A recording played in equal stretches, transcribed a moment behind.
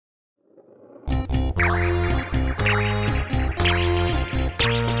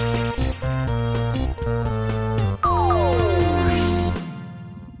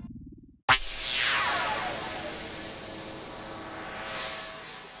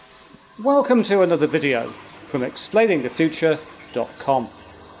Welcome to another video from explainingthefuture.com.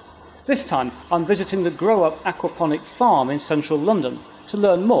 This time I'm visiting the GrowUp Aquaponic farm in central London to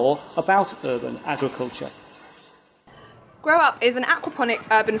learn more about urban agriculture. GrowUp is an aquaponic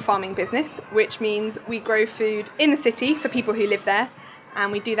urban farming business, which means we grow food in the city for people who live there,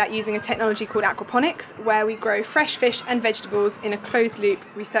 and we do that using a technology called aquaponics, where we grow fresh fish and vegetables in a closed-loop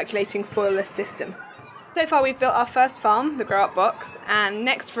recirculating soilless system. So far we've built our first farm, the GrowUp Box, and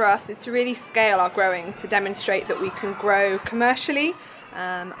next for us is to really scale our growing to demonstrate that we can grow commercially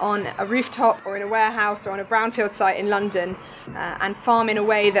on a rooftop or in a warehouse or on a brownfield site in London and farm in a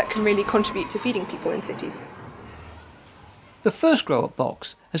way that can really contribute to feeding people in cities. The first GrowUp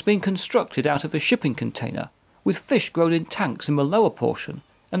Box has been constructed out of a shipping container with fish grown in tanks in the lower portion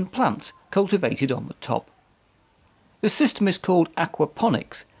and plants cultivated on the top. The system is called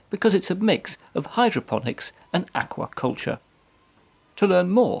aquaponics because it's a mix of hydroponics and aquaculture. To learn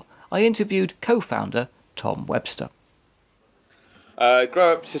more, I interviewed co-founder Tom Webster.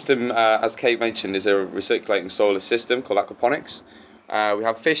 GrowUp System, as Kate mentioned, is a recirculating soilless system called aquaponics. We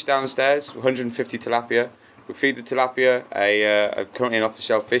have fish downstairs, 150 tilapia. We feed the tilapia a currently an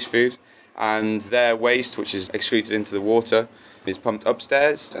off-the-shelf fish food, and their waste, which is excreted into the water, is pumped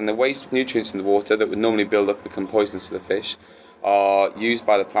upstairs, and the waste nutrients in the water that would normally build up and become poisonous to the fish are used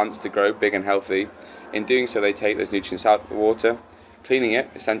by the plants to grow big and healthy. In doing so, they take those nutrients out of the water, cleaning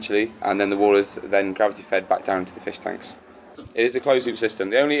it essentially, and then the water is then gravity fed back down into the fish tanks. It is a closed loop system.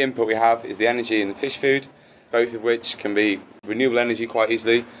 The only input we have is the energy in the fish food, both of which can be renewable energy quite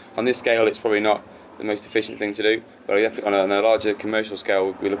easily. On this scale, it's probably not the most efficient thing to do, but on a larger commercial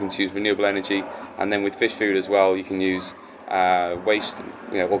scale, we're looking to use renewable energy, and then with fish food as well, you can use waste,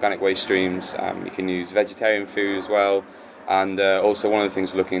 organic waste streams. You can use vegetarian food as well. And also one of the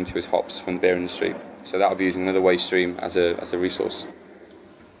things we're looking into is hops from the beer industry. So that'll be using another waste stream as a resource.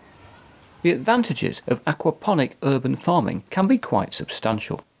 The advantages of aquaponic urban farming can be quite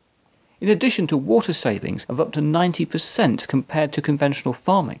substantial. In addition to water savings of up to 90% compared to conventional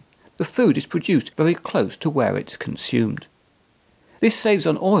farming, the food is produced very close to where it's consumed. This saves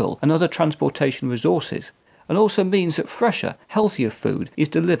on oil and other transportation resources, and also means that fresher, healthier food is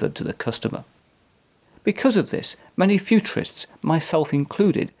delivered to the customer. Because of this, many futurists, myself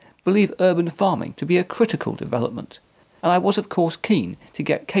included, believe urban farming to be a critical development, and I was of course keen to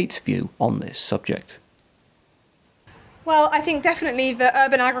get Kate's view on this subject. Well, I think definitely that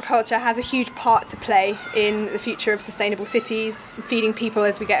urban agriculture has a huge part to play in the future of sustainable cities, feeding people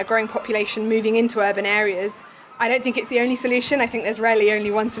as we get a growing population moving into urban areas. I don't think it's the only solution. I think there's rarely only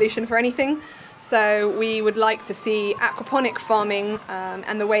one solution for anything. So we would like to see aquaponic farming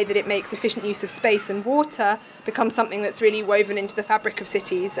and the way that it makes efficient use of space and water become something that's really woven into the fabric of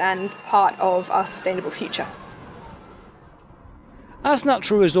cities and part of our sustainable future. As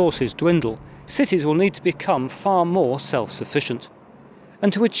natural resources dwindle, cities will need to become far more self-sufficient.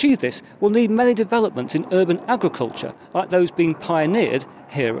 And to achieve this, we'll need many developments in urban agriculture like those being pioneered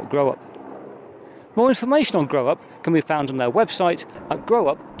here at GrowUp. More information on GrowUp can be found on their website at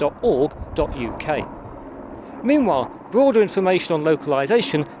growup.org.uk. Meanwhile, broader information on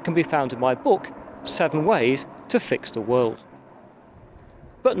localisation can be found in my book, 7 Ways to Fix the World.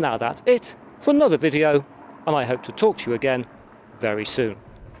 But now that's it for another video, and I hope to talk to you again very soon.